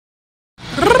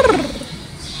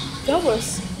That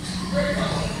was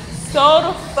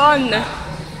so fun.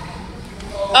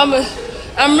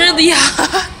 I'm really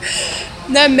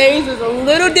that maze is a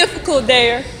little difficult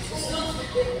there.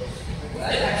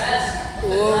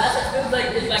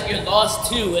 It's like you're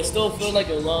lost too. It still feels like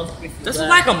you're lost. This is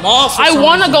like a mall for I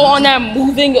want to go on that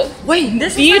moving Wait,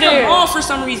 this theater. is like a mall for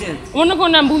some reason. I want to go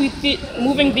on that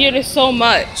moving theater so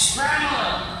much.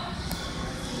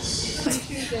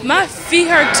 My feet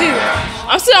hurt too.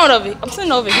 I'm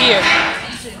sitting over here.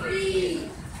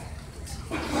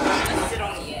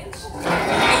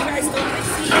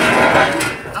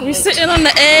 We're sitting on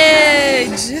the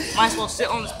edge. Might as well sit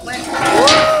on this plant.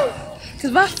 Woo!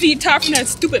 Cause my feet tired from that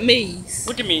stupid maze.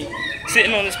 Look at me,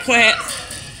 sitting on this plant.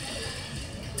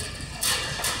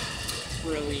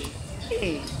 Really?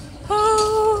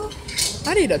 Oh,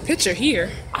 I need a picture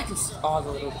here. I can see all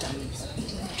the little dummies.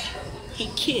 Hey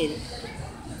kid,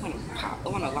 I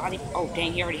want a lollipop. Oh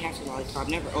dang, he already has a lollipop.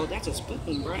 Never. Oh, that's a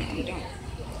spoon, bro. I'm done.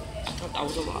 I thought that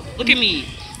was a lollipop. Look at me.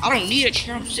 I don't need a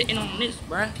chair. I'm sitting on this,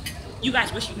 bro. You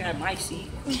guys wish you had my seat.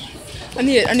 I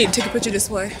need to take a picture this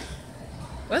way.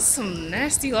 That's some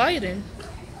nasty lighting.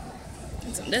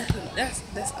 That's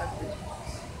ugly.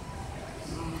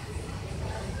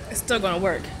 It's still gonna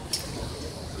work.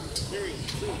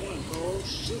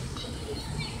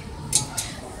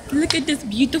 Look at this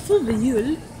beautiful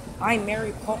view. I'm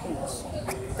Mary Poppins.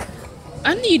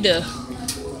 I need to.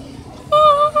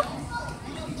 Oh.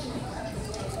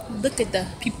 Look at the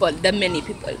people, the many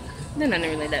people. They're not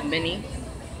really that many.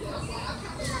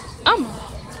 I'm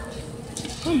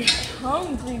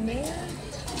hungry, man.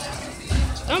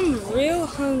 I'm real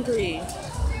hungry.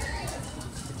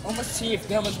 I'm gonna see if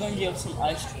Grandma's gonna give us some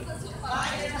ice cream.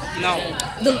 No.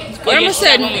 Grandma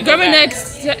said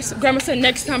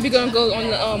next time we're gonna go on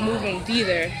the moving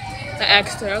theater. I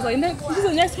asked her. I was like,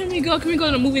 next time we go, can we go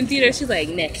to the moving theater? She's like,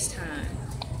 next time.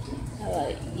 I was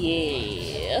like,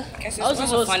 yeah. I guess this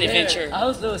was a fun adventure. I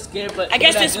was a little scared, but I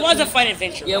guess this was a fun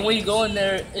adventure. Yeah, when you go in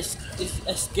there, it's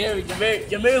scary.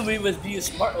 The movie was being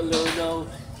smart a little though.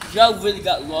 Y'all really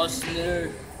got lost in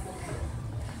there.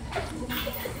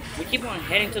 We keep on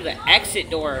heading to the exit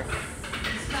door.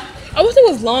 I wish it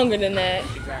was longer than that.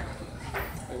 Exactly.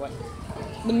 Wait, what?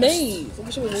 The maze. I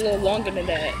wish it was a little longer than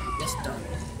that. That's dumb.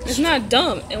 It's not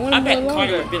dumb. It I be bet longer.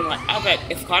 Connor would have been like, I bet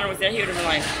if Connor was there, he would have been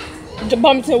like, Just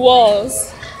bump into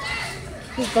walls.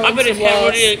 I bet if Henry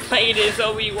would have played it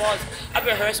so he was, I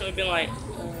bet Harrison would have been like,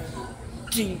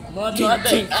 I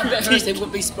bet Harrison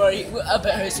would be smart. I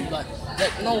bet Harrison would like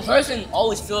no, Harrison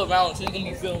always feel around, so he's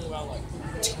gonna be feeling around like.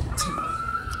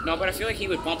 No, but I feel like he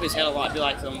would bump his head a lot, be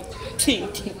like some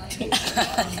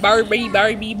Barbie,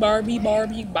 black. I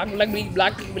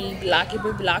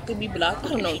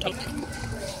don't know.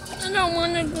 I don't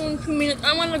want to go in 2 minutes.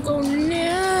 I want to go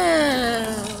now.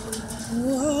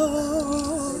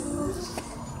 Whoa.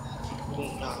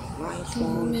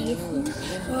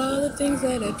 All the things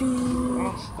that I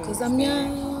do, cause I'm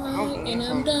young and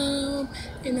I'm dumb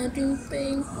and I do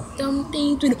things, dumb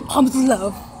things with the promise of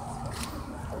love.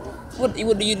 What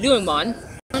are you doing, man?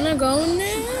 I wanna go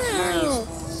now.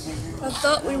 I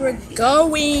thought we were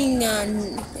going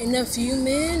in a few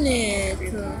minutes.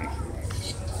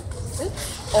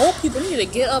 Old people need to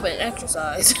get up and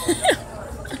exercise.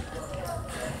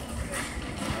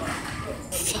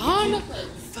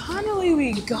 Finally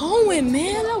we going,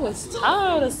 man. I was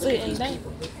tired of sitting down.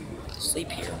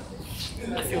 sleep here.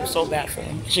 I feel so bad for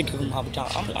him. I should give him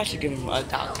 $100. I should give him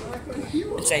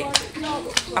 $1 and say,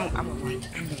 I'm right.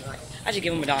 I should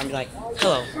give him $1 and be like,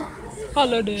 hello.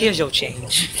 Hello there. Here's your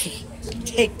change.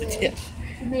 Take the tip.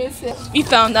 We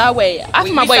found our way. I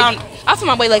found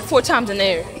my way like 4 times in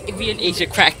there. If we had Asia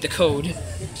cracked the code.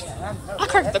 I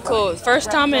cracked the code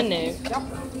first time in there.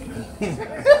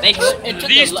 Thank you. It took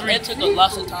a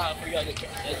lot of time for y'all to get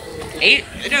It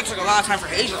didn't take a lot of time for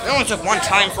Asia. It only took 1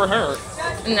 time for her.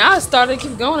 And I started to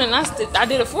keep going, and I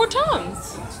did it 4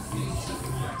 times.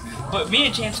 But me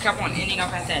and James kept on ending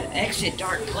up at that exit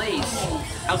dark place.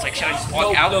 I was like, should I just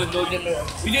walk out? No.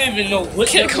 We didn't even know what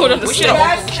Can't go to the We should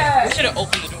have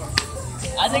opened the door.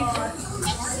 I think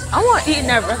I want to eat in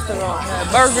that restaurant.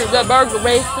 The burger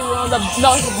restaurant.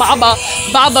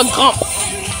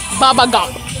 Baba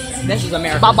Gump. This is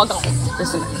America. Baba Gump.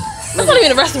 Listen. That's not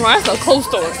even a restaurant. That's a clothes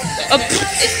store.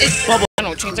 It's Bubba. I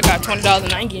don't change. I got $20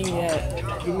 and I ain't giving you that.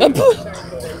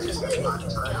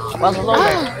 Well, hello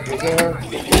there. I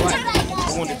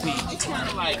want to pee. It's kind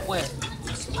of like what?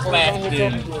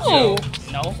 Blasted. Oh.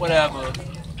 No, whatever.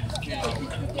 You know.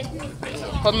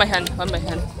 Hold my hand. Hold my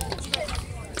hand.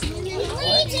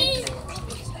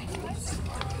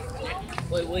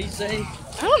 Wait, what you say?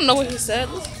 I don't know what he said.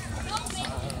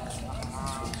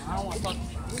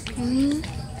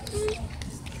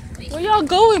 Where y'all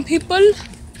going, people?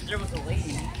 There was a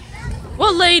lady.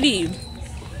 What lady?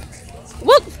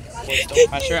 What?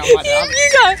 I'm sure You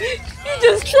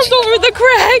just tripped over the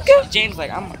crack. James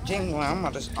like I'm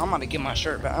about to get my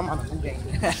shirt back. I'm on the food game.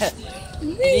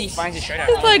 And then he finds his shirt out.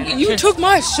 It's like you took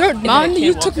my shirt, man.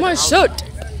 You took my shirt.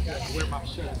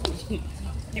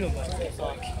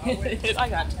 I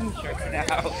got 2 shirts now.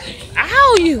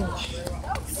 Ow, you.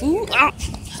 Fool. Ow.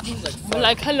 I'm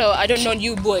like, hello, I don't know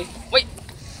you, boy. Wait.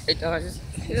 It does.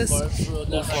 Yes.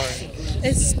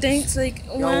 It stinks like.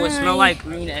 Yo, it smell like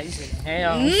green eggs and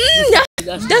ham.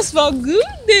 That's for good,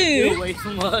 Get dude. away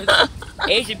from us.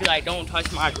 It should be like, don't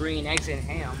touch my green eggs and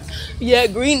ham. Yeah,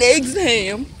 green eggs and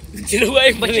ham. Get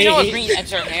away from But me. you know what green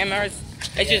eggs or ham are?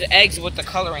 It's just eggs with the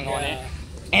coloring on it.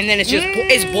 And then it's just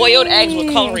it's boiled eggs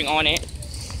with coloring on it.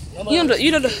 You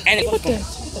know the. And it What the?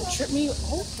 Trip me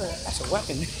over. That's a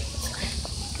weapon.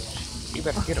 You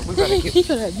better get it. We better get He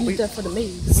could have used that for the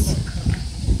maze.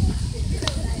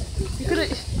 He could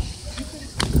have.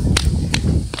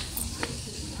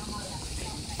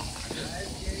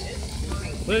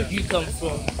 Where did you come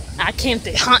from? I came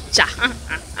to hunt ya.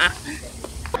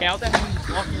 Now that he's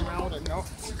walking around with a no.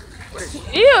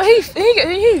 Yeah,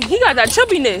 he got that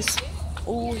chubbiness.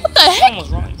 Ooh, What the heck?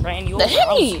 almost ran you The over. hit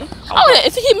me. Oh,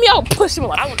 if he hit me, I'll push him.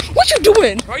 Like, what you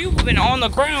doing? Bro, you've been on the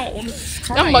ground.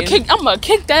 I'm gonna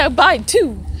kick that bite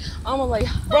too. I'm gonna like,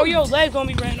 Bro, your leg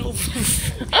gonna be ran over.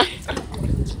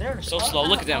 They're so slow.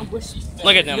 Look at them.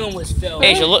 Look at You them. almost fell.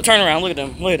 Asia, look, turn around. Look at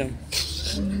them. Look at them.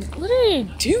 what are they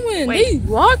doing? Wait. They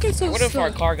walking so What if slow.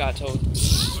 our car got towed?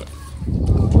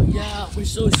 Oh, yeah, we're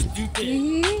so stupid.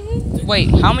 Mhm. Wait,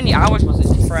 how many hours was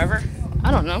it? Forever?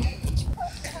 I don't know.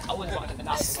 I was about to knock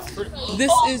my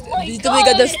This is we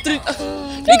got the street.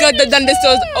 We got the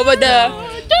dinosaurs over there.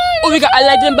 Oh, we got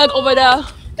Aladdin back over there.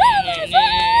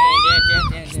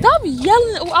 Stop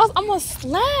yelling! Oh, I'm gonna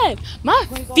slap. My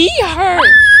feet hurt.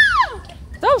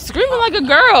 Stop screaming like a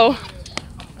girl.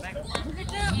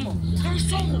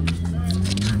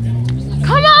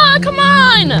 Come on, come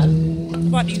on! I'm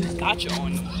about to use gotcha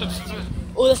on them.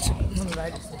 Oh, that's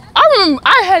I remember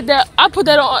I had that. I put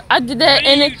that on. I did that,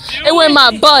 and it went in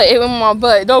my butt. It went in my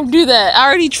butt. Don't do that. I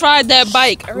already tried that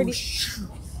bike. I already.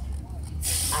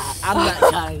 I'm not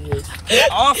trying this.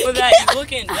 Get off of that. You're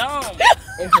looking dumb.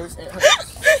 It hurts. It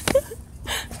hurts.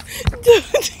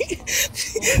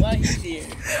 Why he's here?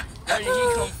 Where did he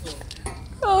come from?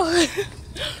 Oh,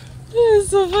 this is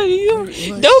so funny.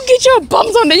 Don't get your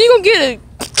bums on there. You gonna get it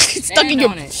stuck in your.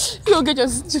 on it. You gonna get your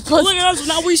butt. Look at us.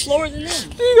 Now we slower than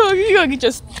them. You gonna get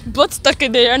your butt stuck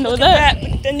in there. I know that.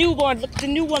 Look at the new one. Look, the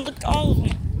new one. Look at all of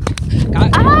them. Ow.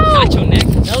 Got your neck.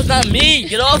 That was not me.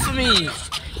 Get off of me.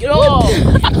 Get off.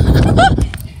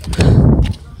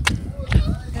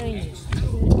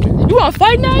 You wanna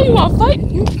fight now? You wanna fight? I'm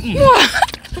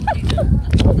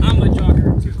a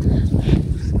jogger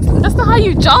too. That's not how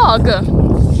you jog.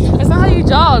 That's not how you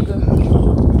jog.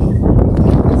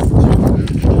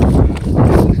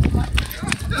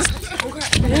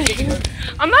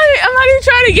 I'm not even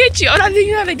trying to get you. I'm not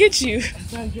even trying to get you.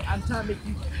 I'm trying to make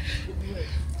you.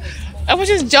 I was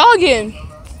just jogging.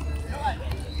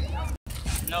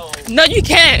 No. No, you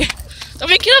can't. Let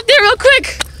me get up there real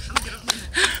quick.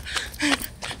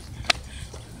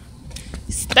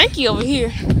 It's stanky over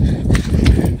here.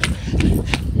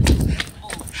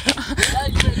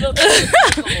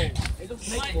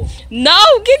 No,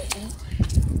 get.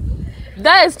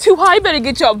 That is too high. You better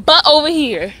get your butt over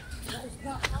here.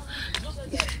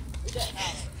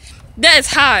 That is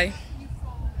high.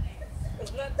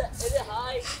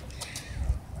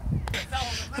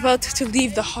 About to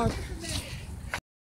leave the harbor.